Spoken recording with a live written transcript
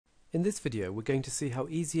In this video we're going to see how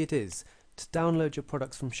easy it is to download your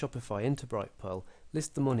products from Shopify into Brightpearl,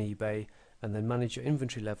 list them on eBay, and then manage your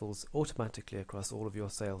inventory levels automatically across all of your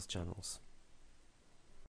sales channels.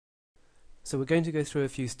 So we're going to go through a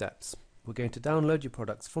few steps. We're going to download your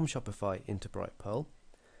products from Shopify into Brightpearl,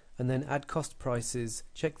 and then add cost prices,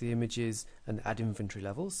 check the images, and add inventory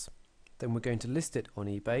levels. Then we're going to list it on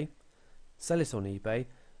eBay, sell it on eBay,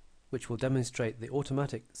 which will demonstrate the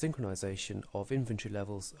automatic synchronization of inventory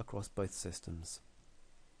levels across both systems.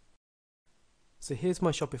 So here's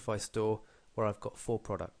my Shopify store where I've got 4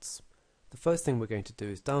 products. The first thing we're going to do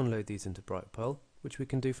is download these into Brightpearl, which we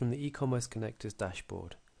can do from the e-commerce connectors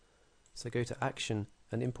dashboard. So go to Action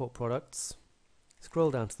and Import Products,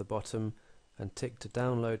 scroll down to the bottom and tick to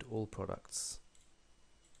download all products.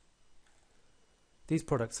 These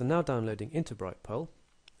products are now downloading into Brightpearl,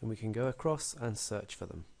 and we can go across and search for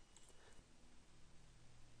them.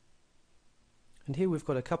 And here we've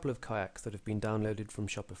got a couple of kayaks that have been downloaded from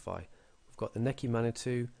Shopify. We've got the Neki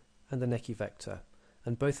Manitou and the Neki Vector,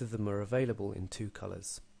 and both of them are available in 2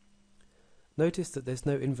 colours. Notice that there's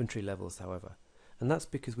no inventory levels, however, and that's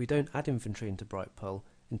because we don't add inventory into Brightpearl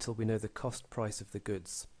until we know the cost price of the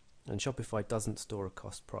goods, and Shopify doesn't store a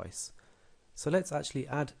cost price. So let's actually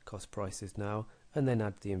add cost prices now and then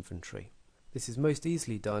add the inventory. This is most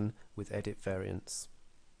easily done with Edit Variants.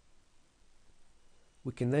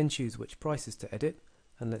 We can then choose which prices to edit,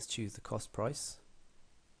 and let's choose the cost price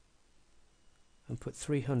and put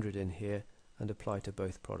 300 in here and apply to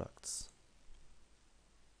both products.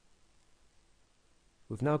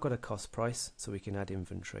 We've now got a cost price, so we can add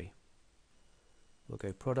inventory. We'll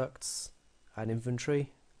go Products, Add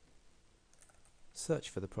Inventory, search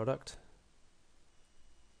for the product,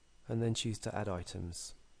 and then choose to add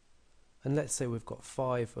items. And let's say we've got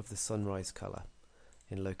 5 of the sunrise colour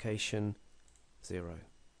in location 0.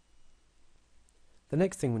 The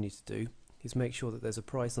next thing we need to do is make sure that there's a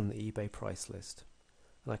price on the eBay price list.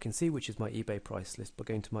 And I can see which is my eBay price list by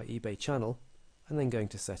going to my eBay channel and then going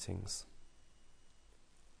to Settings.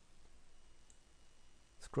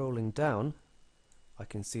 Scrolling down, I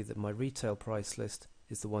can see that my retail price list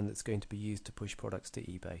is the one that's going to be used to push products to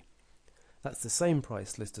eBay. That's the same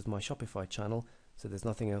price list as my Shopify channel, so there's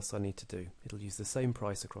nothing else I need to do. It'll use the same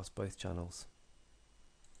price across both channels.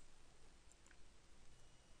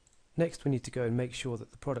 Next we need to go and make sure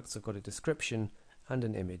that the products have got a description and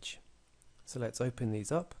an image. So let's open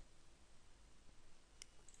these up,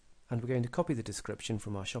 and we're going to copy the description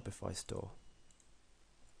from our Shopify store.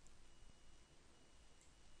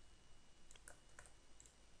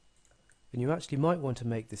 And you actually might want to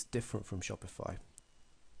make this different from Shopify.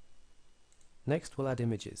 Next we'll add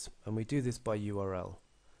images, and we do this by URL.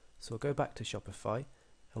 So we'll go back to Shopify and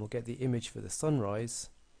we'll get the image for the sunrise,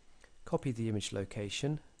 copy the image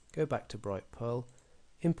location, go back to Brightpearl,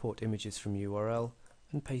 import images from URL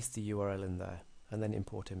and paste the URL in there, and then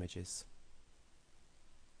import images.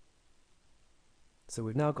 So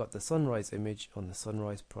we've now got the sunrise image on the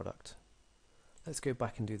sunrise product. Let's go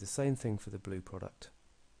back and do the same thing for the blue product,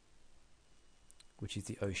 which is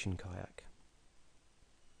the ocean kayak.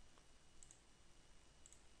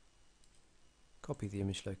 Copy the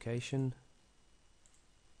image location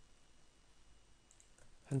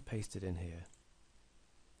and paste it in here.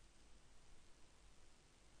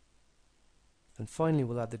 And finally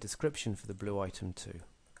we'll add the description for the blue item too.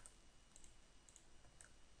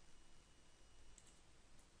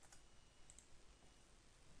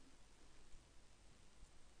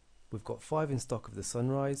 We've got 5 in stock of the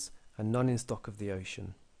sunrise and none in stock of the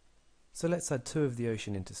ocean. So let's add 2 of the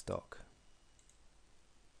ocean into stock.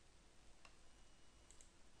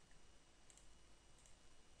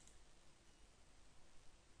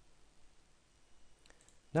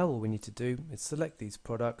 Now all we need to do is select these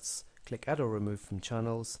products, click Add or Remove from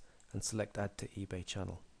Channels, and select Add to eBay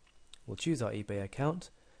Channel. We'll choose our eBay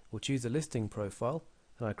account, we'll choose a listing profile,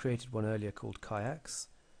 and I created one earlier called Kayaks,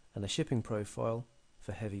 and a shipping profile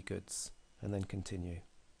for heavy goods, and then Continue.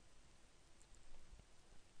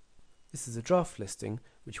 This is a draft listing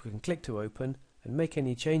which we can click to open and make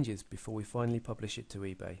any changes before we finally publish it to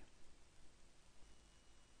eBay.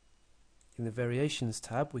 In the Variations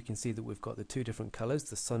tab we can see that we've got the 2 different colours,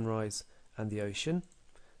 the sunrise and the ocean,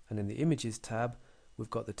 and in the Images tab we've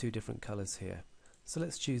got the 2 different colours here. So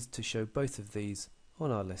let's choose to show both of these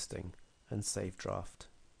on our listing and save draft.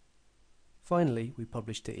 Finally we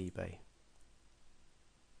publish to eBay.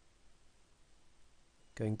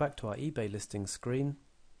 Going back to our eBay listing screen,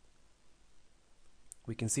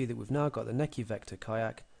 we can see that we've now got the Neki Vector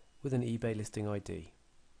kayak with an eBay listing ID.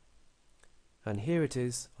 And here it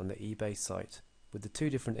is on the eBay site with the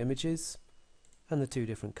 2 different images and the 2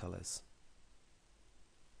 different colours.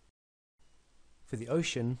 For the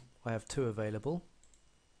ocean, I have 2 available,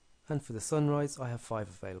 and for the sunrise, I have 5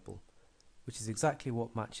 available, which is exactly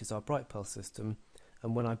what matches our Brightpearl system,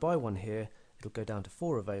 and when I buy one here, it'll go down to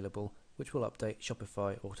 4 available, which will update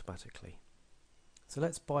Shopify automatically. So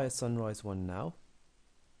let's buy a sunrise one now,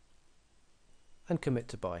 and commit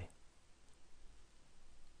to buy.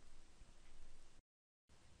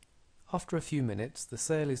 After a few minutes, the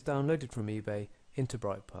sale is downloaded from eBay into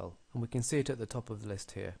Brightpearl, and we can see it at the top of the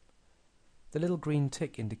list here. The little green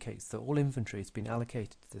tick indicates that all inventory has been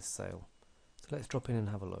allocated to this sale. So let's drop in and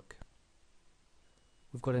have a look.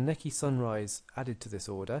 We've got a Neki Sunrise added to this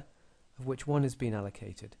order, of which 1 has been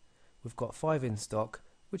allocated. We've got 5 in stock,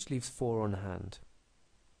 which leaves 4 on hand.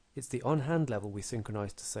 It's the on-hand level we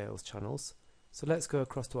synchronize to sales channels, so let's go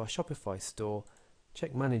across to our Shopify store,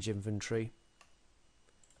 check Manage Inventory,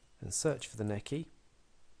 and search for the Neki.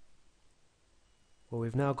 Well,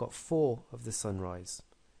 we've now got 4 of the Sunrise,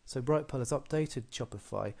 so Brightpearl has updated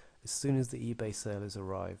Shopify as soon as the eBay sale has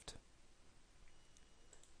arrived.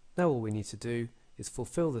 Now all we need to do is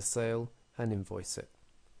fulfill the sale and invoice it.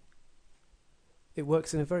 It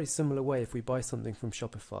works in a very similar way if we buy something from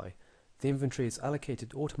Shopify. The inventory is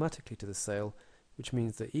allocated automatically to the sale, which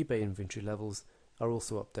means that eBay inventory levels are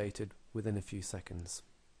also updated within a few seconds.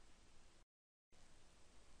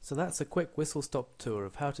 So that's a quick whistle-stop tour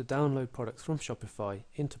of how to download products from Shopify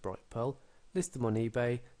into Brightpearl, list them on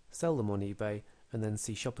eBay, sell them on eBay, and then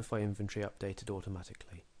see Shopify inventory updated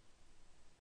automatically.